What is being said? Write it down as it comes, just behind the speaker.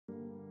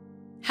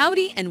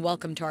Howdy and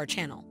welcome to our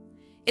channel.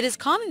 It is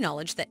common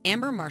knowledge that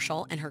Amber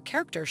Marshall and her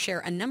character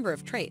share a number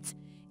of traits,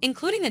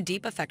 including a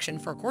deep affection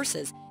for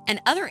horses and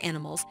other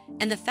animals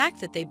and the fact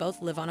that they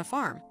both live on a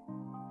farm.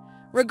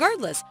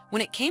 Regardless,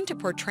 when it came to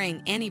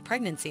portraying Annie's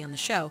pregnancy on the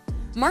show,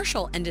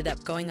 Marshall ended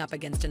up going up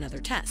against another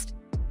test.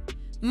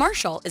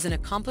 Marshall is an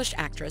accomplished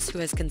actress who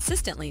has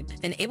consistently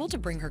been able to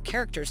bring her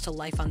characters to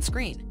life on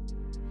screen.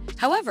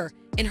 However,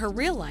 in her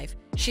real life,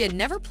 she had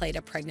never played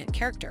a pregnant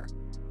character.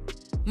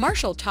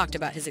 Marshall talked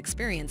about his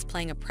experience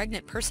playing a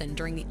pregnant person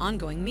during the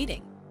ongoing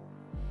meeting.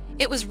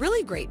 "It was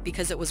really great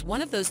because it was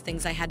one of those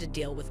things I had to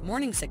deal with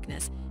morning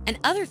sickness and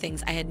other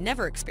things I had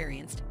never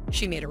experienced,"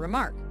 she made a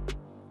remark.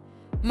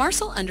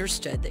 Marshall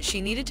understood that she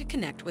needed to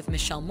connect with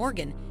Michelle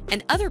Morgan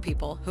and other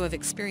people who have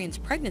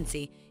experienced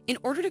pregnancy in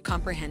order to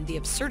comprehend the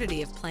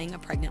absurdity of playing a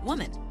pregnant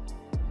woman.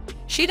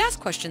 She'd ask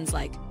questions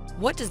like,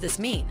 "What does this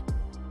mean?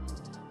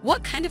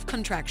 What kind of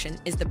contraction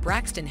is the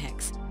Braxton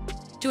Hicks?"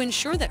 to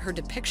ensure that her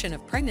depiction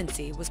of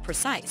pregnancy was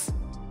precise.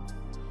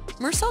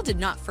 Marshall did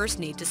not first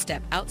need to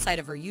step outside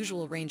of her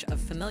usual range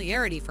of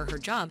familiarity for her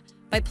job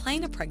by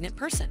playing a pregnant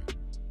person.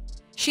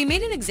 She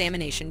made an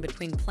examination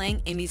between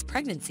playing Amy's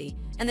pregnancy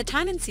and the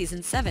time in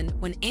season 7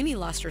 when Amy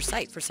lost her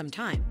sight for some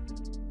time.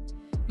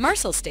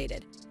 Marshall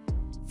stated,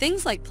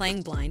 "Things like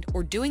playing blind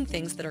or doing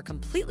things that are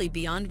completely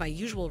beyond my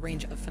usual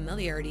range of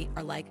familiarity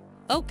are like,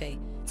 okay,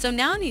 so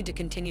now I need to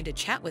continue to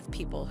chat with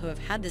people who have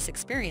had this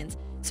experience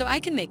so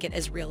I can make it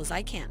as real as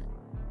I can."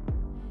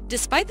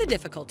 Despite the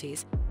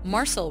difficulties,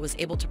 Marshall was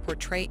able to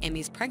portray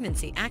Amy's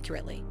pregnancy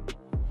accurately.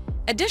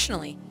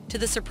 Additionally, to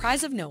the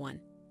surprise of no one,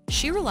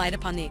 she relied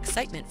upon the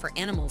excitement for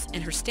animals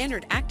and her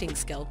standard acting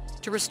skill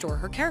to restore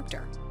her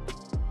character.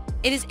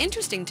 It is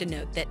interesting to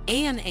note that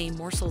Amber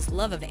Marshall's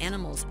love of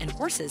animals and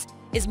horses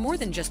is more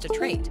than just a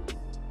trait.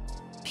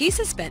 Peace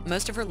has spent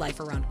most of her life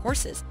around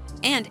horses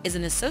and is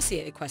an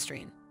associate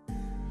equestrian.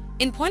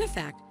 In point of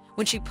fact,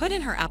 when she put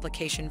in her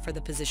application for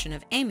the position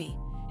of Amy,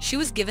 she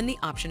was given the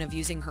option of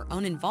using her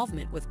own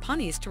involvement with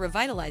ponies to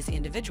revitalize the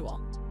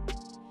individual.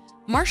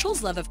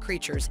 Marshall's love of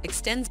creatures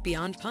extends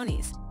beyond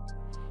ponies.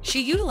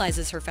 She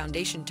utilizes her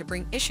foundation to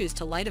bring issues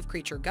to light of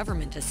creature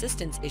government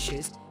assistance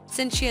issues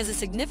since she has a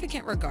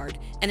significant regard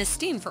and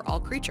esteem for all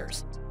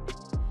creatures.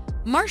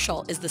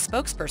 Marshall is the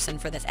spokesperson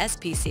for the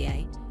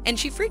SPCA, and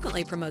she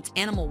frequently promotes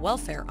animal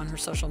welfare on her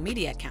social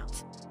media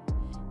accounts.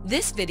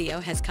 This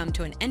video has come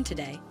to an end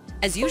today.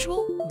 As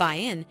usual, buy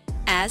in,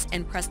 as,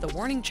 and press the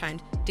warning chime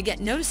to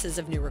get notices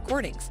of new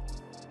recordings.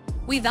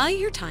 We value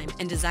your time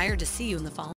and desire to see you in the following